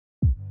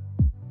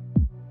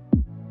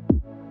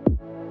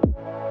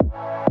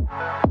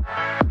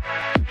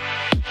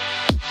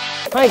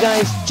Hi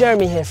guys,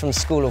 Jeremy here from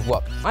School of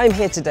Wok. I'm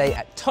here today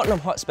at Tottenham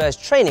Hotspur's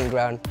training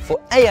ground for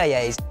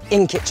AIA's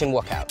in-kitchen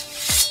Wok-Out.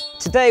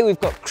 Today we've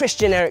got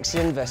Christian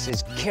Eriksen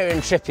versus Kieran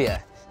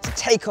Trippier to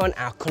take on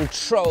our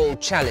control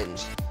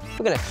challenge.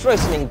 We're going to throw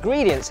some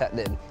ingredients at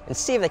them and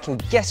see if they can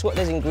guess what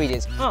those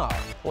ingredients are,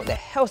 what their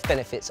health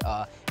benefits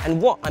are,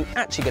 and what I'm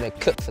actually going to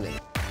cook for them.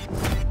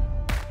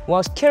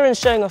 Whilst Kieran's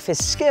showing off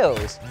his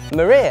skills,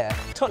 Maria,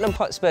 Tottenham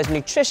Hotspur's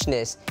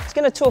nutritionist, is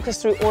going to talk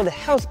us through all the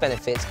health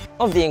benefits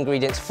of the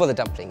ingredients for the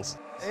dumplings.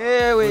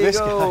 Here we go. Let's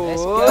go.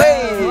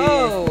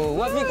 Whoa,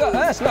 what have you got?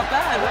 That's not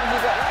bad.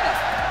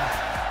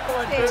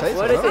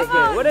 What have you got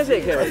there? What is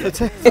it, Kieran? What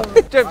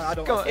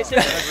is it,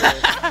 Kieran?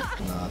 I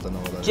don't know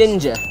what that is.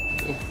 Ginger.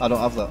 I don't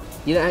have that.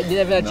 You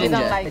never had ginger?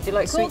 Like Do you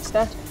like cook? sweet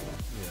stuff?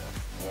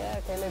 Yeah,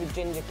 okay, maybe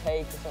ginger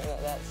cake or something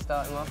like that to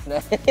start them off.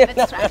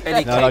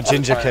 No,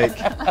 ginger cake.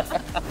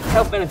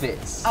 Health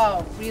benefits.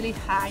 Oh, really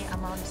high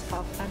amounts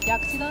of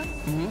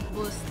antioxidants,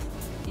 boost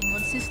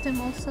immune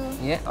system also.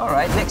 Yeah, all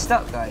right, next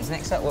up, guys.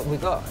 Next up, what we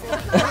got?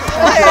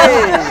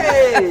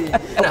 Hey! I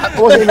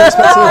wasn't even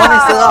expecting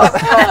that.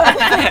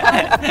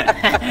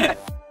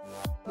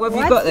 What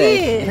have you got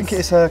there? I think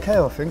it's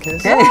kale, I think it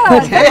is.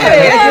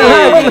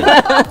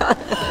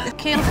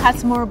 Kale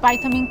has more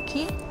vitamin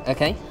K,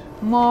 Okay,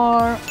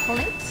 more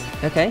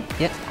folate, okay,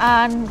 yeah.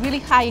 and really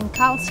high in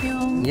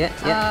calcium Yeah.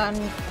 and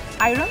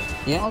iron,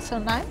 Yeah. also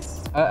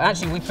nice.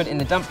 Actually, we put it in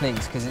the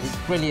dumplings because it's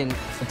brilliant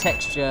for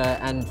texture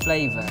and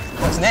flavour.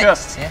 What's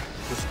next? Sure. Yeah.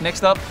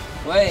 Next up,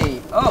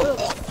 Wait, oh,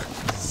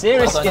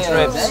 serious Well done,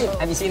 skills. Ribs.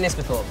 Have you seen this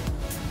before?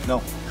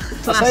 No.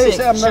 Classic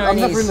I'm never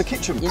Chinese- in the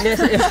kitchen. You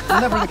never-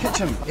 I'm never in the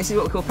kitchen. This is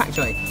what we call pak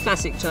choi,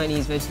 classic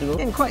Chinese vegetable.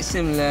 And quite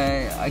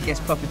similar, I guess,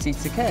 properties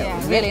to kale. Yeah,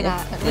 isn't really it?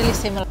 nice. Really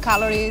similar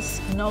calories,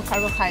 no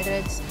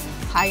carbohydrates,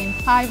 high in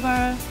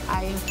fiber,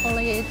 high in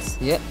folates,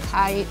 Yep.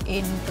 high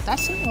in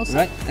potassium also.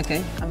 Right,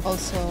 okay. And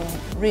also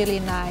really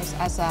nice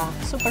as a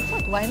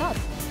superfood. Why not?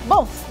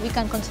 Both we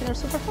can consider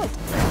superfood.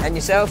 And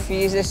yourself, you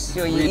use this,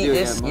 or you we eat do,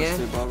 this? yeah,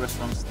 mostly bar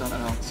restaurants, don't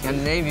know.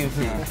 Scandinavian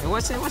food. Yeah.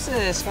 What's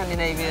a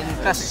Scandinavian,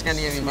 classic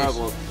Scandinavian dish?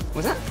 Smørrebrød.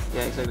 What's that?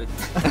 Yeah, exactly.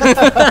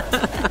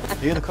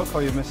 Are you the cook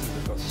or your missus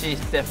the cook? She's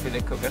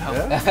definitely the cook at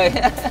home.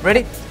 Yeah?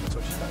 Ready? That's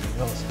what she's got in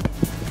yours.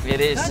 It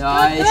is.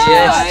 Nice, good.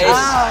 yes.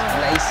 Wow.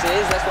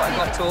 Laces, that's what I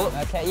got taught.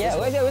 Okay, yeah,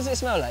 what does it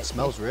smell like? It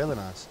smells really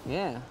nice.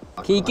 Yeah.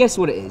 Can you guess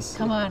what it is?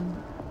 Come on.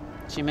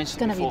 She mentioned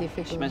gonna it be before.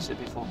 difficult. She mentioned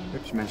it before.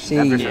 She mentioned See.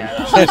 everything.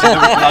 Yeah.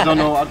 I don't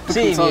know. I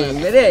couldn't tell you.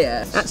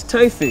 Yeah. That's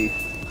tofu.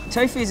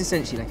 Tofu is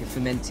essentially like a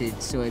fermented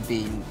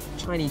soybean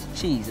Chinese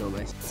cheese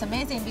almost. It's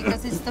amazing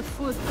because it's the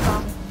food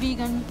from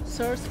vegan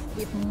source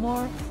with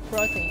more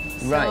protein.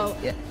 Right, So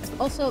yeah. it's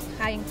also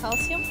high in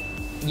calcium,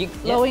 Yeah.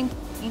 low in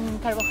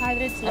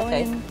carbohydrates, low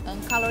Okay. in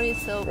calories.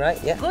 So Right,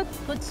 yeah.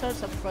 good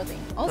source of protein.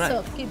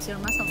 Also keeps your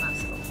muscle mass.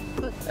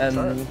 Good.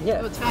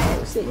 Yeah. We'll try it.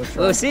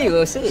 We'll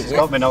see. She's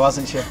got me now,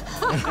 hasn't she?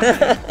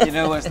 You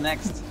know what's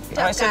next?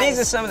 Right, so these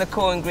are some of the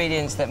core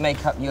ingredients that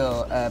make up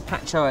your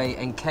pak choi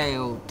and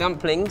kale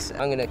dumplings.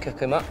 I'm going to cook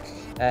them up.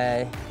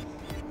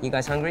 You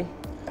guys hungry?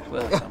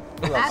 Well,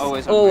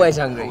 always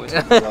hungry. Always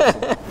You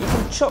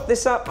can chop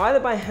this up either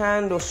by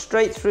hand or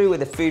straight through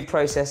with a food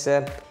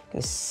processor.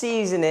 And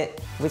season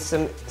it with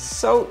some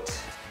salt,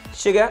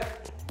 sugar,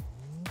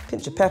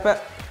 pinch of pepper,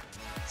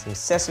 some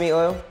sesame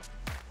oil.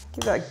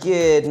 Give that a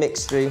good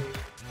mix through.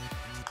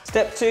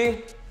 Step 2,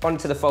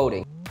 onto the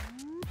folding.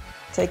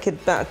 Take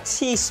about a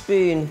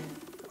teaspoon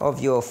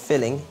of your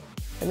filling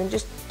and then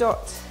just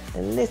dot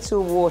a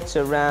little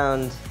water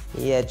around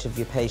the edge of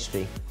your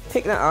pastry.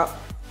 Pick that up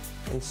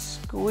and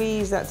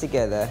squeeze that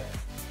together.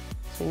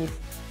 So when you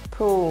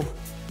pull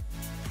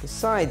the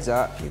sides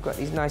up, you've got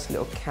these nice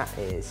little cat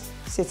ears.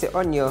 Sit it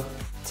on your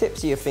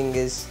tips of your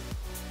fingers,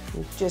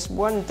 and just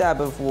one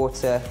dab of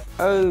water,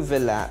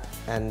 overlap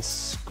and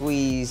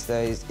squeeze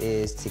those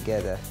ears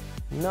together.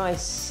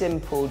 Nice,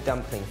 simple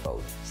dumpling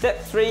fold.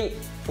 Step 3,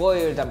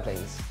 boil your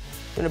dumplings.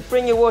 You're gonna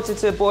bring your water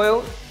to a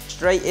boil,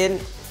 straight in.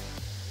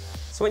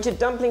 So once your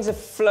dumplings are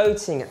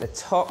floating at the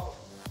top,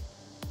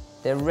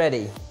 they're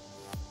ready.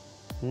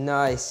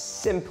 Nice,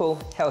 simple,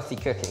 healthy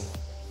cooking.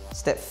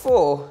 Step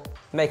 4,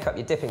 make up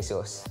your dipping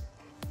sauce.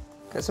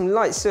 Got some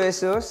light soy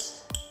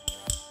sauce,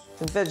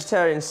 some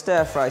vegetarian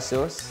stir-fry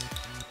sauce,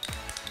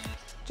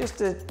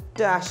 just a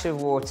dash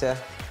of water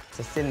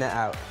to thin that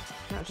out.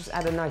 Now just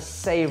add a nice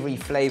savoury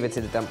flavour to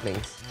the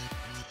dumplings.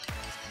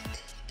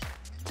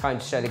 Time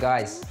to show the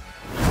guys.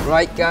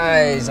 Right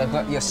guys, I've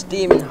got your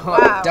steaming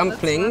hot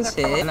dumplings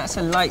here. And that's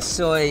a light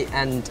soy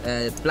and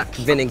black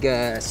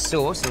vinegar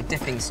sauce, or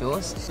dipping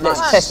sauce.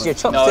 Let's test your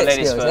chopstick No,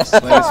 ladies skills.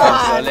 first. Ladies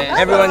first. Ladies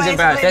Everyone's Always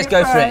embarrassed. Let's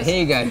go for it. first. Here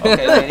you go.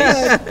 Okay,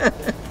 ladies.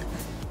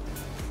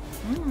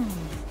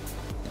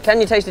 Can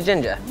you taste the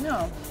ginger?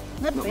 No,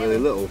 not Not really. really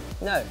little.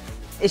 No.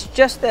 It's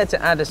just there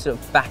to add a sort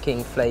of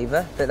backing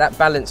flavour, but that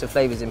balance of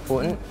flavour is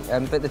important.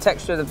 But the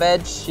texture of the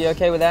veg, you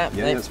okay with that?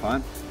 Yeah, that's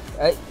fine.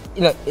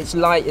 You know, it's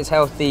light, it's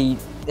healthy.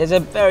 There's a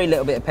very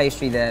little bit of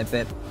pastry there,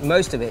 but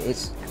most of it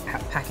is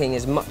packing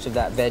as much of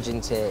that veg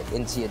into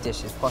your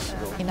dish as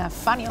possible. In a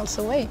funny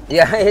also way.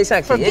 Yeah,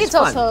 exactly. For It's kids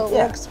fun. also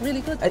Yeah. works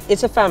really good.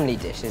 It's a family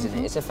dish, isn't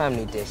it? It's a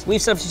family dish.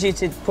 We've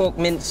substituted pork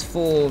mince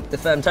for the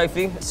firm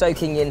tofu,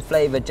 soaking in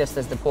flavour just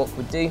as the pork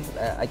would do.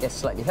 I guess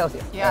slightly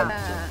healthier.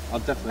 Yeah. I'll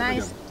definitely have it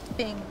Nice again.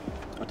 thing.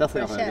 I'll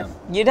definitely have it Chef.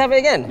 again. You'd have it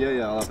again?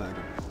 Yeah, I'll have it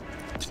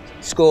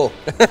again. Score.